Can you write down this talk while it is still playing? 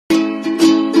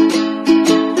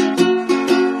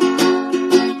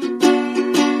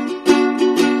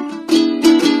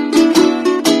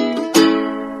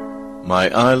My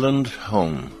Island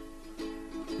Home.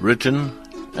 Written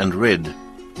and read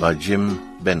by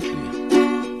Jim Bentley.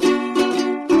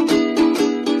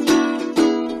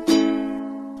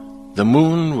 The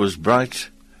moon was bright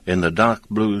in the dark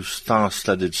blue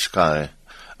star-studded sky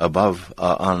above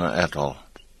Aana Atoll.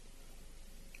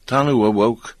 Tanu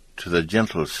awoke to the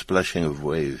gentle splashing of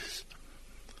waves.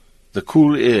 The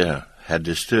cool air had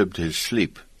disturbed his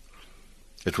sleep.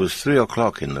 It was 3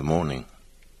 o'clock in the morning.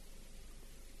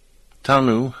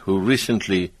 Tanu, who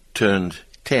recently turned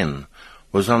 10,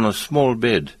 was on a small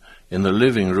bed in the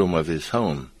living room of his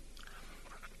home.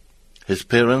 His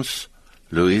parents,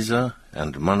 Louisa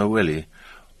and Manueli,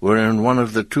 were in one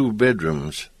of the 2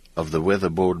 bedrooms of the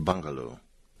weatherboard bungalow.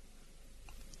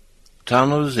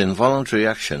 Tanu's involuntary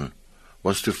action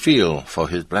was to feel for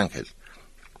his blanket.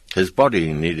 His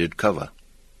body needed cover.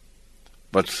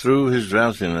 But through his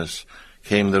drowsiness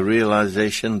came the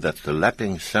realization that the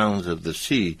lapping sounds of the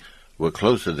sea were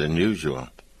closer than usual.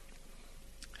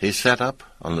 He sat up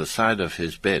on the side of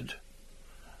his bed.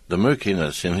 The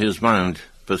murkiness in his mind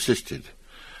persisted,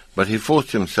 but he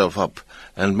forced himself up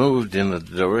and moved in the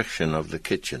direction of the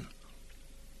kitchen.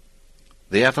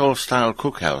 The atoll-style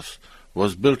cookhouse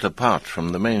was built apart from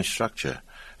the main structure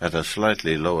at a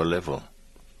slightly lower level.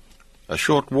 A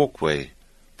short walkway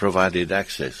provided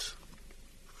access.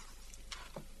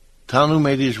 Tanu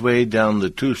made his way down the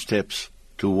 2 steps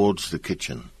towards the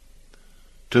kitchen.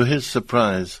 To his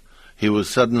surprise, he was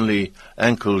suddenly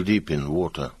ankle-deep in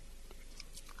water.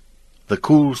 The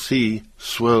cool sea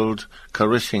swirled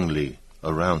caressingly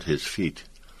around his feet.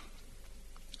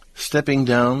 Stepping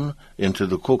down into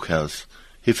the cookhouse,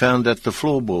 he found that the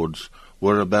floorboards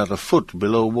were about a foot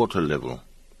below water level.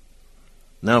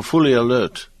 Now fully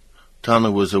alert,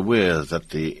 Tanu was aware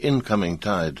that the incoming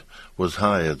tide was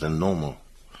higher than normal.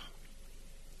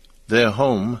 Their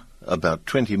home, about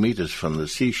 20 meters from the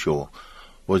seashore,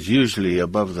 was usually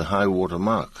above the high water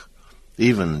mark,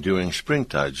 even during spring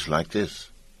tides like this.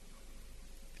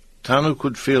 Tanu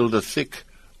could feel the thick,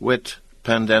 wet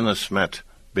pandanus mat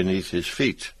beneath his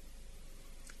feet.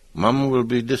 Mum will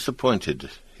be disappointed,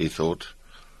 he thought.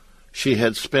 She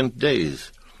had spent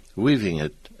days weaving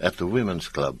it at the women's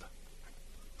club.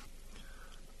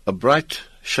 A bright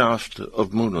shaft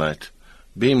of moonlight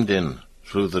beamed in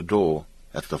through the door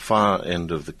at the far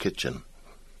end of the kitchen.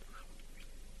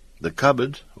 The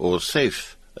cupboard, or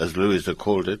safe, as Louisa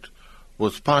called it,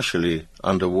 was partially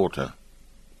underwater.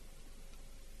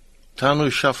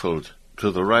 Tanu shuffled to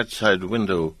the right side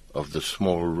window of the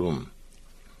small room.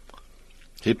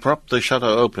 He propped the shutter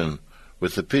open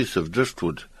with a piece of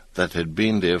driftwood that had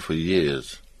been there for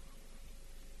years.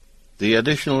 The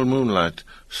additional moonlight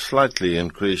slightly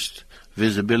increased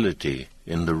visibility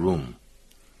in the room.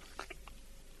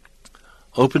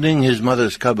 Opening his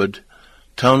mother's cupboard,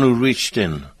 Tanu reached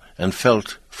in and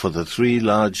felt for the 3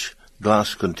 large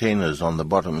glass containers on the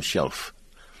bottom shelf.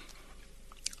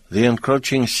 The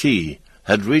encroaching sea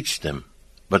had reached them,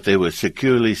 but they were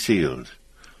securely sealed.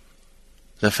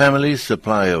 The family's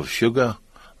supply of sugar,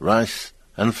 rice,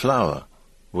 and flour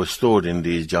was stored in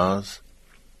these jars.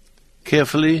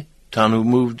 Carefully, Tanu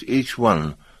moved each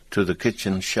one to the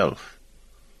kitchen shelf.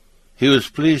 He was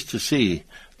pleased to see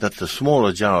that the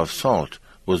smaller jar of salt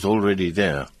was already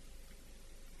there.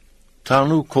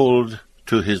 Tanu called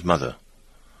to his mother.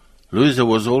 Louisa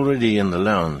was already in the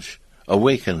lounge,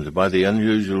 awakened by the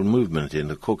unusual movement in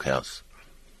the cookhouse.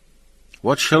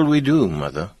 "What shall we do,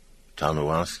 Mother?" Tanu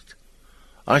asked.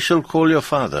 "I shall call your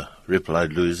father,"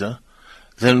 replied Louisa.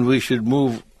 "Then we should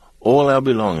move all our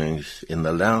belongings in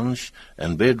the lounge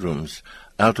and bedrooms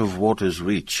out of water's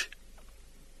reach.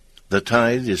 The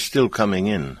tide is still coming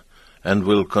in and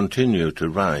will continue to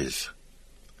rise.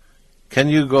 Can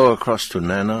you go across to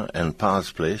Nana and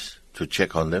Pa's place to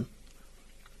check on them?"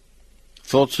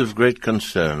 Thoughts of great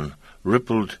concern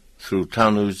rippled through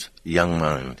Tanu's young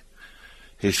mind.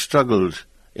 He struggled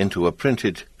into a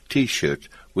printed T-shirt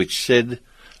which said,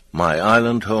 "My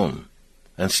Island Home,"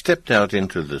 and stepped out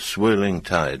into the swirling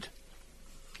tide.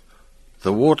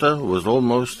 The water was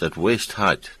almost at waist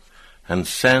height, and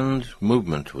sand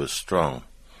movement was strong.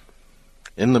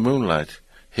 In the moonlight,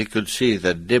 he could see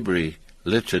that debris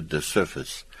littered the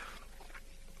surface.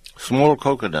 Small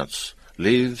coconuts,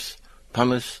 leaves,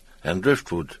 pumice, and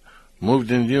driftwood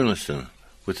moved in unison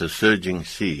with the surging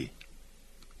sea.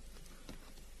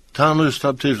 Tanu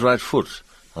stubbed his right foot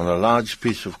on a large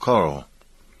piece of coral.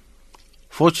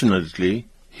 Fortunately,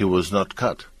 he was not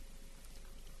cut.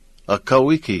 A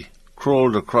kawiki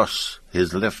crawled across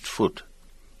his left foot.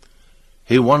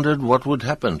 He wondered what would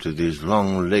happen to these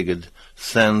long-legged,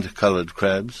 sand-colored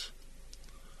crabs.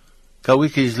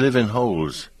 Kawikis live in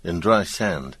holes in dry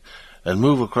sand and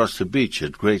move across the beach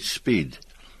at great speed.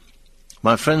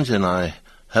 My friends and I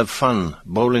have fun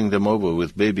bowling them over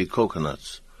with baby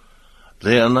coconuts.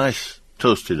 They are nice,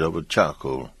 toasted over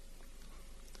charcoal.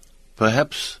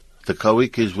 Perhaps the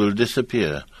Kawikis will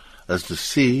disappear as the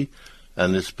sea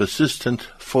and its persistent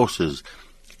forces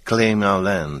claim our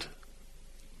land.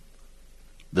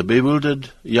 The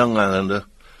bewildered young islander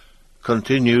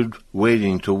continued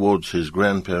wading towards his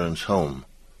grandparents' home,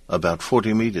 about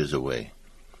 40 meters away.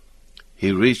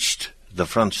 He reached the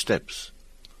front steps.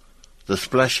 The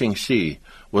splashing sea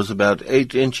was about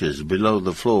 8 inches below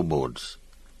the floorboards.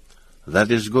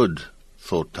 That is good,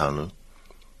 thought Tanu.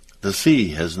 The sea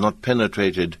has not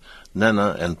penetrated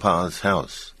Nana and Pa's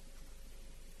house.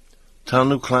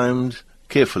 Tanu climbed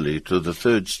carefully to the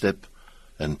 3rd step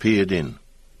and peered in.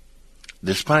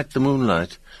 Despite the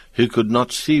moonlight, he could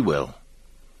not see well.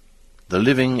 The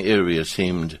living area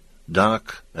seemed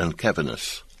dark and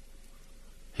cavernous.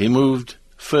 He moved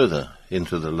further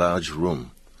into the large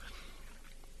room.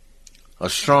 A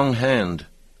strong hand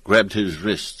grabbed his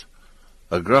wrist.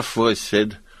 A gruff voice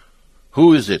said,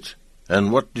 "Who is it,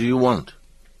 and what do you want?"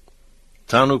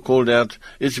 Tanu called out,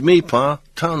 "It's me, Pa,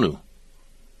 Tanu."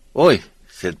 "Oi,"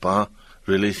 said Pa,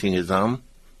 releasing his arm.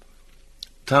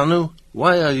 "Tanu,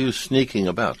 why are you sneaking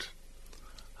about?"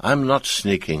 "I'm not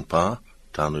sneaking, Pa,"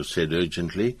 Tanu said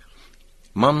urgently.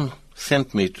 "Mum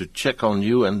sent me to check on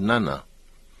you and Nana.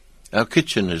 Our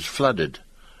kitchen is flooded,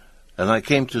 and I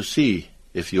came to see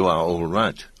if you are all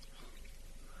right."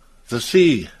 "The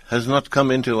sea has not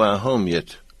come into our home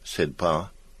yet," said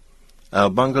Pa. "Our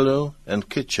bungalow and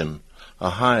kitchen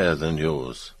are higher than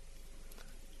yours.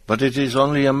 But it is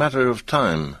only a matter of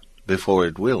time before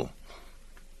it will.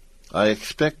 I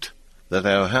expect that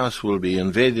our house will be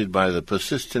invaded by the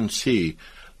persistent sea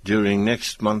during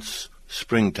next month's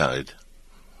springtide."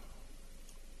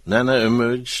 Nana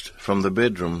emerged from the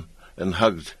bedroom and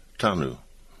hugged Tanu.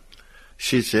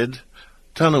 She said,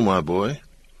 "Tanu, my boy,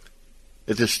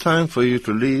 it is time for you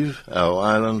to leave our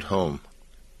island home.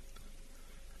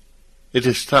 It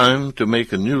is time to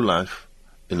make a new life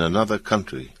in another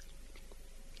country.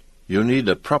 You need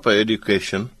a proper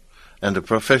education and a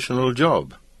professional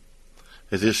job.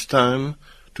 It is time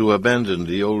to abandon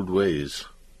the old ways."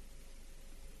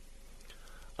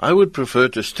 "I would prefer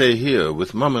to stay here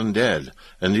with Mum and Dad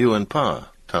and you and Pa,"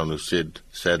 Tanu said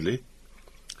sadly,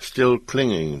 still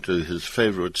clinging to his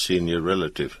favorite senior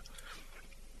relative.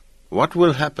 "What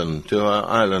will happen to our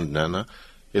island, Nana,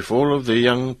 if all of the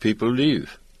young people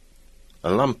leave?" A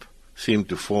lump seemed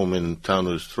to form in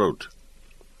Tanu's throat.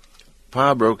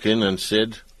 Pa broke in and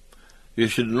said, "You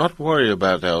should not worry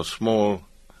about our small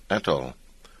atoll.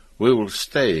 We will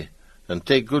stay and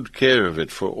take good care of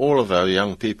it for all of our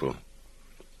young people.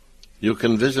 You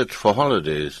can visit for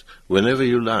holidays whenever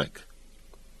you like.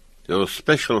 Your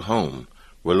special home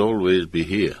will always be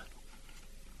here."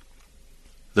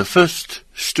 The first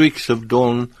streaks of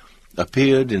dawn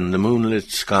appeared in the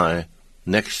moonlit sky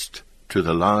next to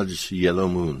the large yellow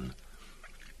moon.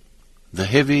 The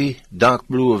heavy dark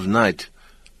blue of night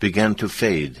began to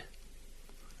fade.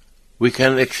 "We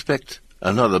can expect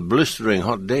another blistering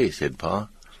hot day," said Pa.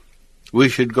 "We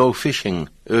should go fishing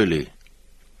early."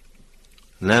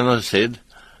 Nana said,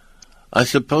 "I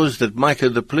suppose that Micah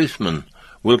the policeman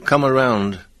will come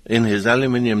around in his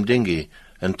aluminium dinghy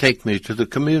and take me to the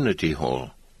community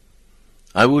hall.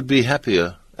 I would be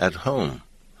happier at home.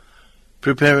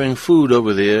 Preparing food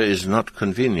over there is not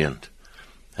convenient,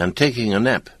 and taking a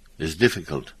nap is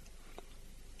difficult.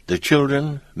 The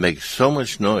children make so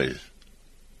much noise."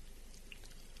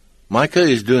 "Micah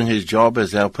is doing his job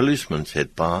as our policeman,"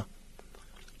 said Pa.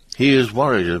 "He is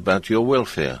worried about your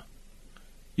welfare.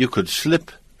 You could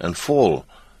slip and fall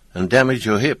and damage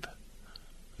your hip.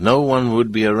 No one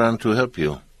would be around to help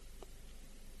you."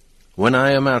 "When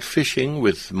I am out fishing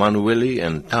with Manueli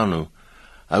and Tanu,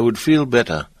 I would feel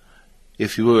better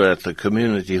if you were at the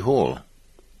community hall."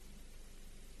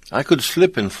 "I could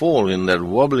slip and fall in that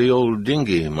wobbly old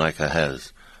dinghy Micah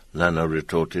has," Nana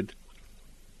retorted.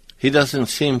 "He doesn't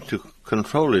seem to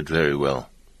control it very well."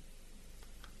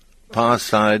 Pa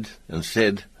sighed and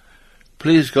said,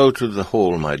 "Please go to the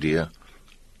hall, my dear.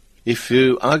 If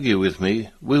you argue with me,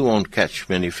 we won't catch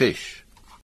many fish."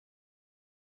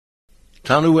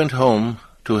 Tanu went home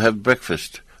to have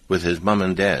breakfast with his mum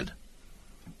and dad.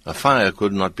 A fire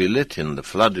could not be lit in the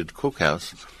flooded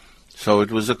cookhouse, so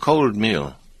it was a cold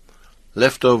meal.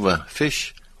 Leftover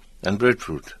fish and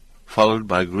breadfruit, followed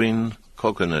by green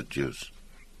coconut juice.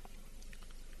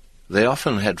 They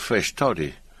often had fresh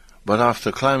toddy, but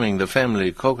after climbing the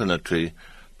family coconut tree,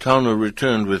 Tanu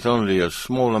returned with only a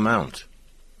small amount.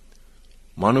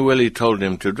 Manueli told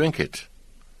him to drink it.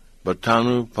 but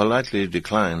Tanu politely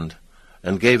declined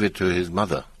and gave it to his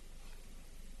mother.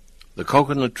 "The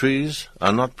coconut trees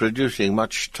are not producing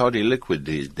much toddy liquid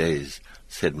these days,"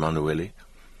 said Manueli.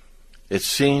 "It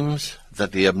seems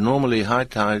that the abnormally high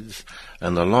tides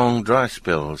and the long dry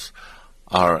spells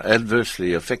are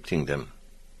adversely affecting them.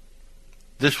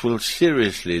 This will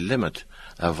seriously limit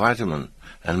our vitamin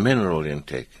and mineral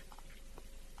intake."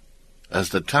 As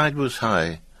the tide was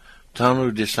high,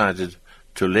 Tanu decided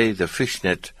to lay the fish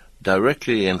net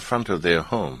directly in front of their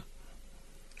home.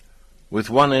 With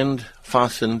one end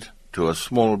fastened to a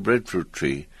small breadfruit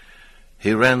tree,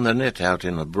 he ran the net out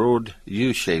in a broad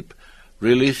U-shape,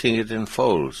 releasing it in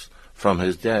folds from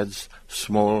his dad's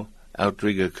small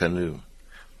outrigger canoe.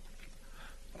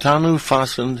 Tanu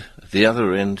fastened the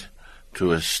other end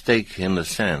to a stake in the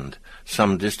sand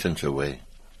some distance away.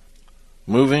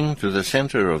 Moving to the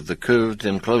center of the curved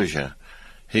enclosure,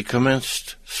 he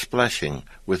commenced splashing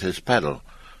with his paddle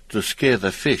to scare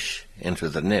the fish into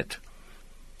the net.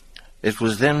 It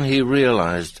was then he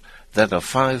realized that a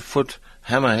 5-foot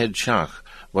hammerhead shark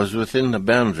was within the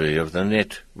boundary of the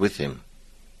net with him.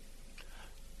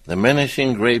 The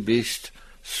menacing grey beast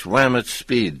swam at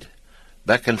speed,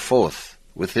 back and forth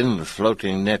within the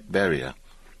floating net barrier.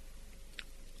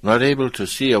 Not able to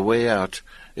see a way out,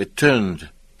 it turned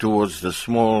towards the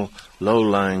small,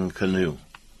 low-lying canoe.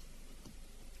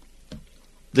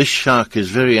 "This shark is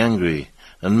very angry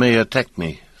and may attack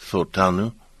me," thought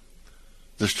Tanu.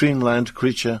 The streamlined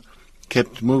creature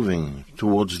kept moving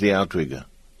towards the outrigger.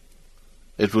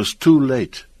 It was too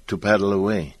late to paddle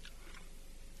away.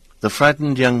 The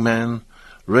frightened young man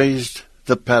raised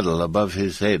the paddle above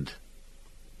his head.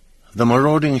 The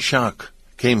marauding shark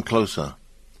came closer.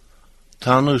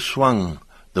 Tanu swung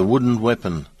the wooden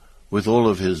weapon with all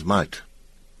of his might.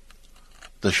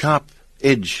 The sharp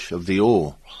edge of the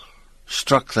oar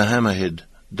struck the hammerhead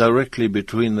directly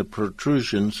between the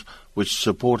protrusions which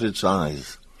support its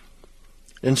eyes.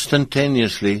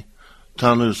 Instantaneously,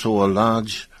 Tanu saw a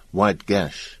large white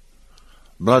gash.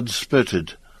 Blood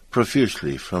spurted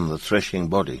profusely from the threshing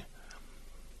body.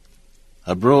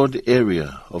 A broad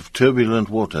area of turbulent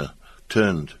water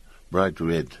turned bright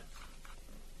red.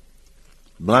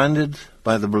 Blinded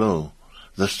by the blow,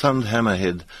 the stunned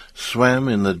hammerhead swam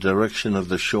in the direction of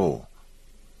the shore.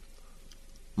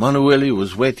 Manueli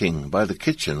was waiting by the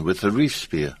kitchen with the reef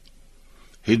spear.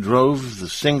 He drove the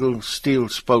single steel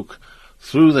spoke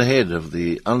through the head of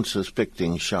the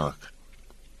unsuspecting shark.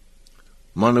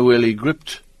 Manueli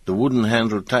gripped the wooden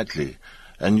handle tightly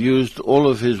and used all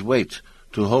of his weight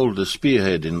to hold the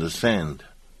spearhead in the sand.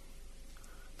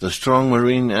 The strong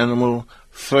marine animal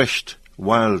threshed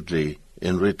wildly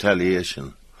in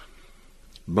retaliation.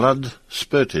 Blood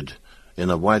spurted in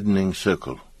a widening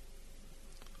circle.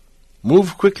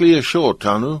 "Move quickly ashore,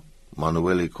 Tanu,"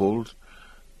 Manueli called.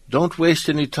 "Don't waste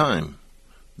any time.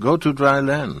 Go to dry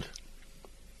land."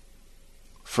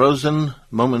 Frozen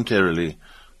momentarily,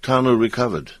 Tanu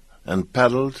recovered and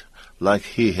paddled like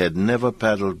he had never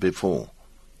paddled before.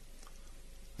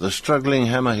 The struggling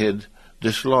hammerhead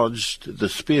dislodged the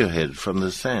spearhead from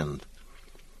the sand.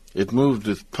 It moved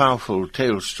with powerful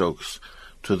tail strokes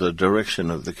to the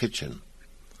direction of the kitchen.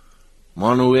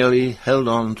 Manueli held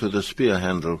on to the spear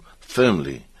handle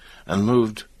firmly and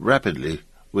moved rapidly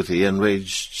with the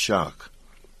enraged shark.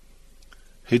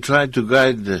 He tried to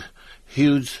guide the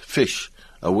huge fish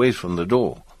away from the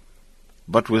door,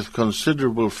 but with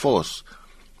considerable force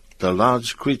the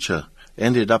large creature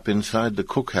ended up inside the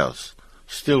cookhouse,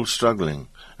 still struggling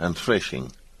and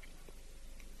threshing.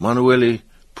 Manueli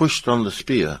pushed on the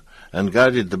spear and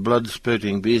guided the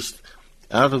blood-spurting beast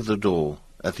out of the door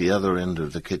at the other end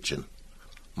of the kitchen.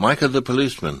 Micah the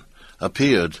policeman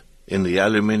appeared in the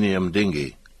aluminium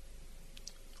dinghy.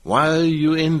 "Why are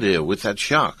you in there with that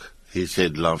shark?" he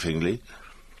said laughingly.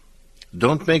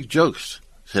 "Don't make jokes,"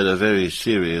 said a very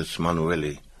serious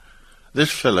Manueli.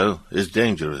 "This fellow is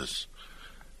dangerous.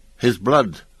 His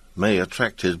blood may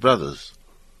attract his brothers."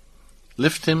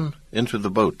 "Lift him into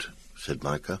the boat," said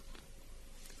Micah.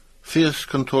 Fierce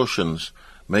contortions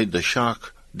made the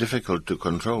shark difficult to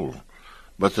control,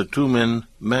 but the two men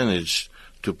managed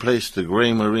to place the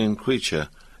grey marine creature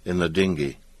in the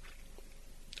dinghy.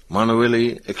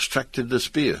 Manueli extracted the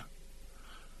spear.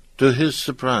 To his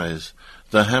surprise,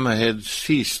 the hammerhead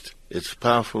ceased its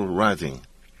powerful writhing.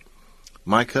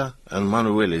 Micah and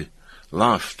Manueli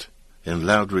laughed in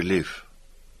loud relief.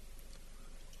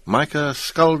 Micah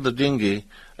sculled the dinghy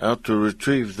out to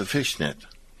retrieve the fish net.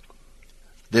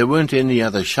 There weren't any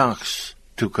other sharks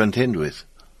to contend with,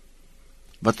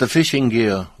 but the fishing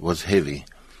gear was heavy.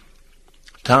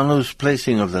 Tanu's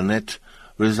placing of the net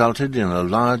resulted in a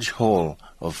large haul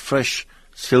of fresh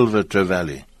silver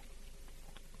trevally.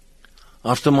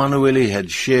 After Manueli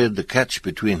had shared the catch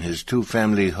between his two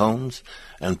family homes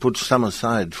and put some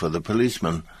aside for the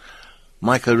policeman,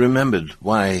 Micah remembered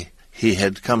why he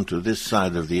had come to this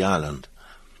side of the island.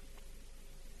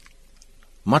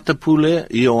 Matapule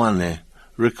Ioane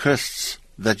requests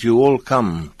that you all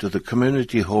come to the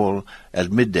community hall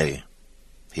at midday,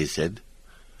 he said.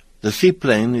 The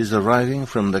seaplane is arriving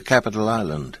from the capital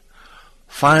island.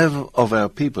 5 of our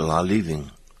people are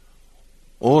leaving.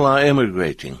 All are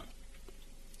emigrating.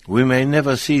 We may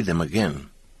never see them again.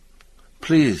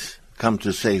 Please come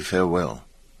to say farewell.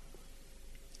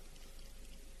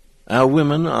 Our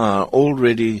women are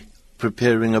already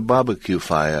preparing a barbecue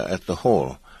fire at the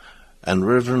hall, and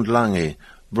Reverend Lange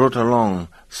brought along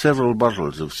several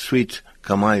bottles of sweet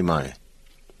kamaimai.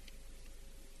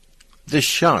 This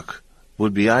shark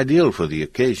would be ideal for the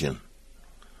occasion.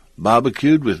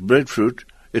 Barbecued with breadfruit,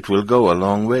 it will go a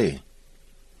long way.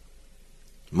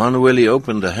 Manueli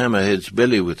opened the hammerhead's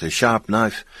belly with a sharp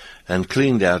knife and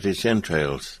cleaned out its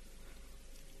entrails.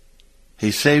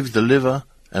 He saved the liver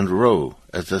and roe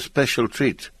as a special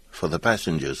treat for the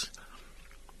passengers.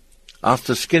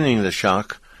 After skinning the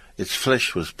shark, its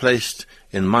flesh was placed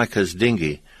in Micah's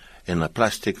dinghy in a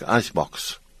plastic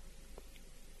icebox.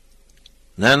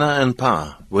 Nana and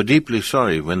Pa were deeply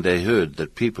sorry when they heard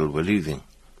that people were leaving.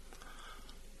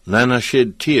 Nana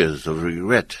shed tears of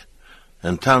regret,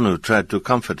 and Tanu tried to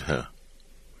comfort her.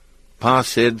 Pa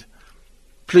said,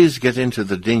 "Please get into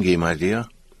the dinghy, my dear.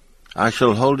 I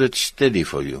shall hold it steady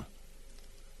for you.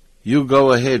 You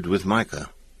go ahead with Micah.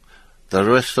 The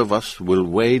rest of us will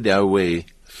wade our way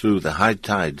through the high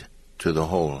tide to the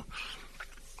hall."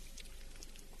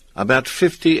 About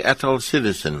 50 atoll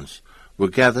citizens were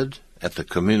gathered at the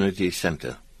community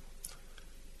center.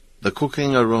 The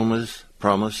cooking aromas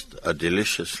promised a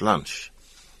delicious lunch.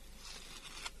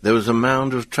 There was a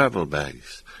mound of travel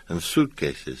bags and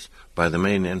suitcases by the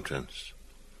main entrance.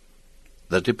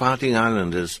 The departing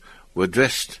islanders were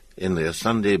dressed in their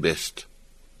Sunday best.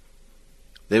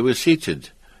 They were seated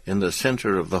in the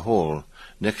center of the hall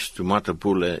next to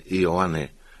Matapule Ioane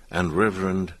and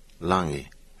Reverend Lange.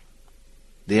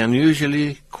 The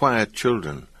unusually quiet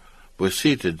children were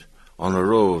seated on a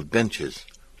row of benches.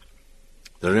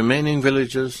 The remaining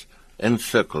villagers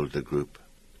encircled the group.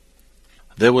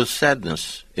 There was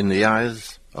sadness in the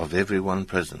eyes of everyone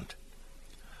present.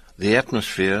 The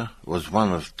atmosphere was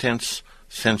one of tense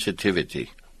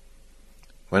sensitivity.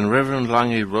 When Reverend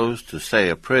Lange rose to say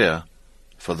a prayer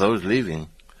for those leaving,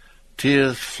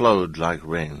 tears flowed like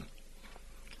rain.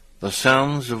 The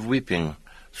sounds of weeping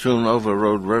soon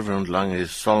overrode Reverend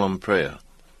Lange's solemn prayer.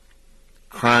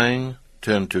 Crying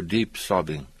turned to deep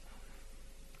sobbing.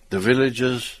 The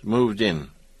villagers moved in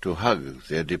to hug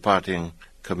their departing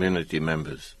community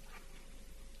members.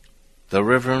 The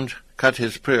Reverend cut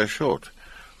his prayer short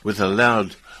with a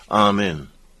loud Amen.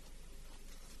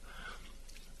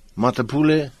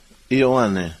 Matapule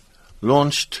Ioane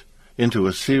launched into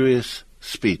a serious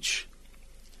speech.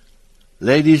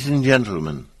 Ladies and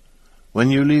gentlemen, when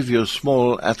you leave your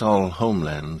small atoll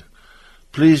homeland,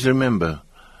 please remember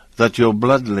that your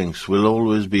blood links will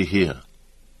always be here.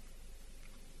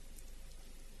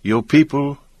 Your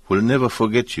people will never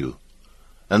forget you,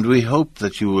 and we hope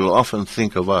that you will often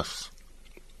think of us.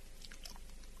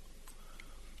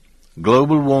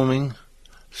 Global warming,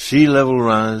 sea level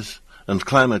rise, and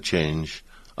climate change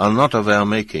are not of our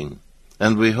making,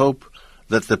 and we hope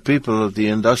that the people of the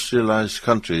industrialized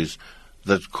countries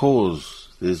that cause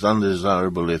these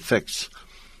undesirable effects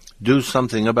do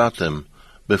something about them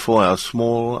before our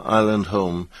small island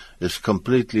home is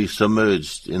completely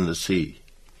submerged in the sea.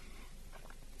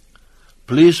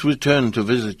 Please return to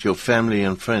visit your family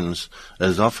and friends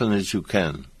as often as you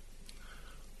can.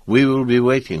 We will be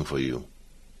waiting for you.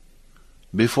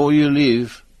 Before you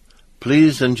leave,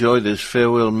 please enjoy this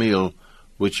farewell meal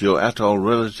which your atoll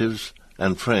relatives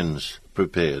and friends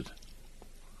prepared.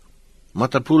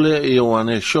 Matapule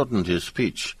Ioane shortened his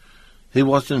speech. He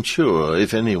wasn't sure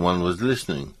if anyone was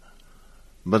listening,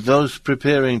 but those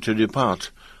preparing to depart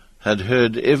had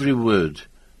heard every word,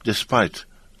 despite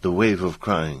the wave of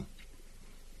crying.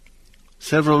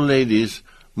 Several ladies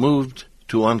moved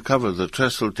to uncover the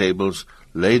trestle tables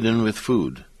laden with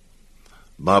food.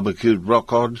 Barbecued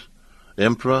rockcod,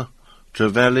 emperor,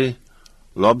 trevally,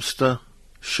 lobster,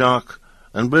 shark,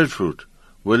 and breadfruit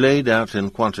were laid out in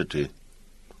quantity.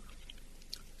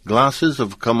 Glasses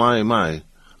of kamaimai,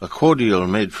 a cordial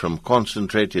made from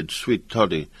concentrated sweet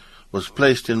toddy, was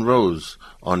placed in rows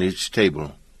on each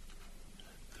table.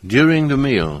 During the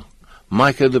meal,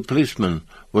 Micah the policeman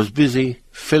was busy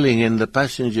filling in the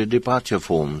passenger departure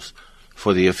forms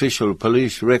for the official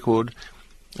police record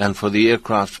and for the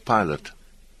aircraft pilot.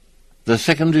 The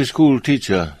secondary school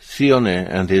teacher, Sione,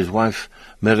 and his wife,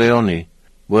 Merioni,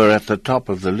 were at the top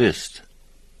of the list.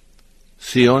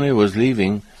 Sione was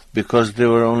leaving because there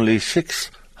were only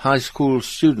 6 high school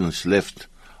students left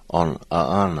on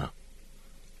Aana.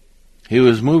 He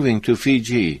was moving to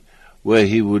Fiji, where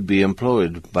he would be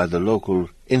employed by the local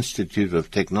Institute of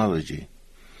Technology.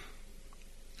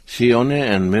 Sione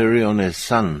and Merione's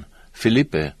son,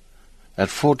 Felipe, at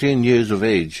 14 years of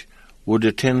age, would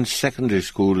attend secondary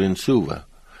school in Suva,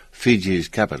 Fiji's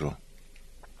capital.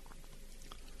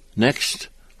 Next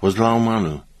was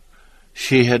Laumanu.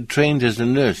 She had trained as a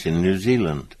nurse in New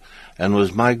Zealand and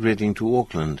was migrating to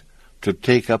Auckland to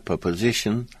take up a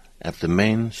position at the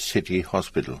main city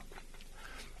hospital.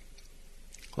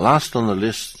 Last on the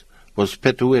list was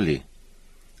Petueli.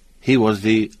 He was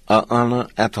the Aana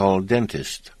Atoll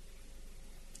dentist.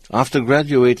 After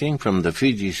graduating from the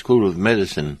Fiji School of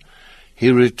Medicine, he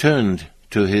returned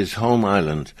to his home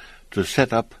island to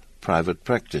set up private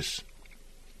practice.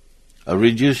 A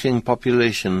reducing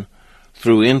population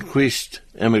through increased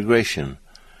emigration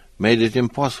made it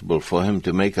impossible for him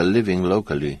to make a living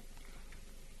locally.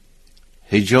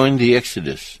 He joined the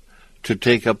exodus to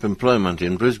take up employment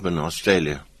in Brisbane,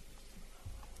 Australia.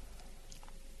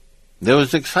 There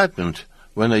was excitement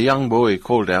when a young boy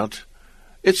called out,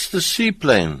 "It's the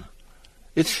seaplane!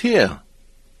 It's here!"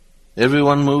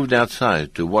 Everyone moved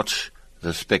outside to watch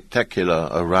the spectacular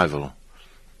arrival.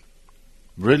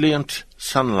 Brilliant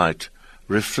sunlight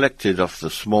reflected off the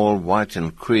small white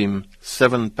and cream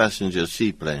 7-passenger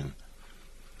seaplane.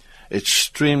 Its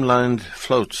streamlined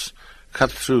floats cut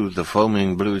through the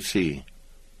foaming blue sea.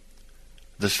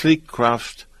 The sleek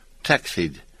craft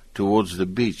taxied towards the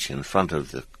beach in front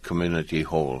of the community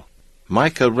hall.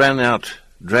 Micah ran out,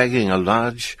 dragging a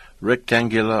large,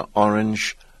 rectangular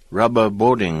orange rubber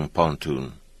boarding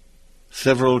pontoon.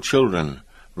 Several children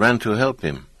ran to help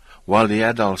him, while the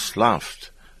adults laughed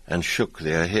and shook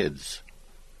their heads.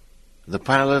 The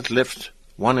pilot left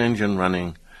one engine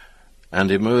running and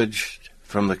emerged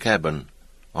from the cabin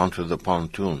onto the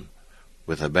pontoon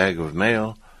with a bag of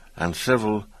mail and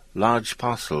several large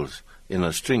parcels in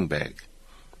a string bag.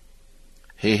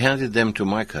 He handed them to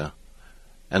Micah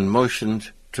and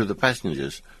motioned to the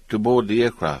passengers to board the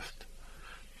aircraft.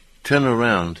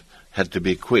 Turnaround had to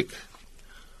be quick.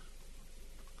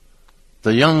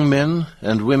 The young men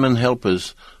and women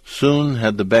helpers soon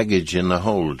had the baggage in the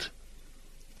hold.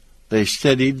 They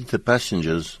steadied the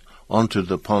passengers onto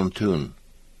the pontoon.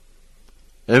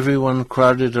 Everyone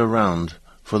crowded around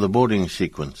for the boarding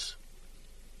sequence.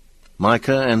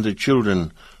 Micah and the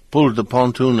children pulled the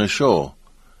pontoon ashore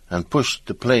and pushed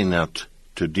the plane out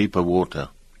to deeper water.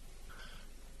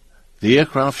 The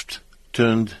aircraft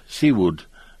turned seaward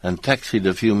and taxied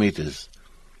a few meters.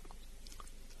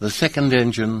 The second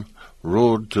engine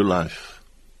roared to life.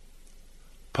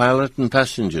 Pilot and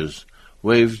passengers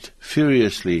waved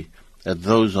furiously at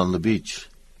those on the beach.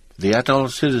 The atoll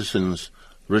citizens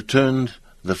returned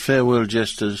the farewell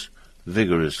gestures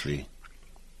vigorously.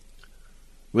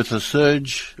 With a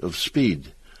surge of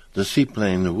speed, the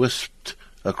seaplane whisked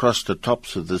across the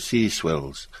tops of the sea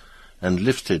swells and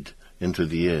lifted into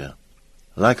the air.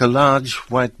 Like a large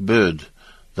white bird,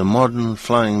 the modern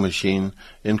flying machine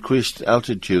increased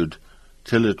altitude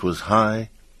till it was high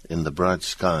in the bright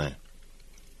sky.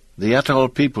 The atoll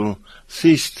people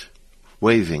ceased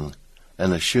waving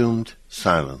and assumed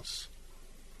silence.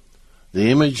 The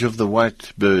image of the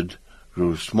white bird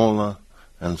grew smaller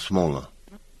and smaller.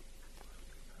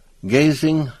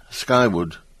 Gazing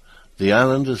skyward, the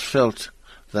islanders felt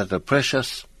that a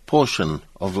precious portion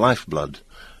of lifeblood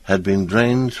had been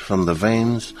drained from the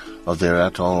veins of their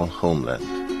atoll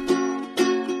homeland.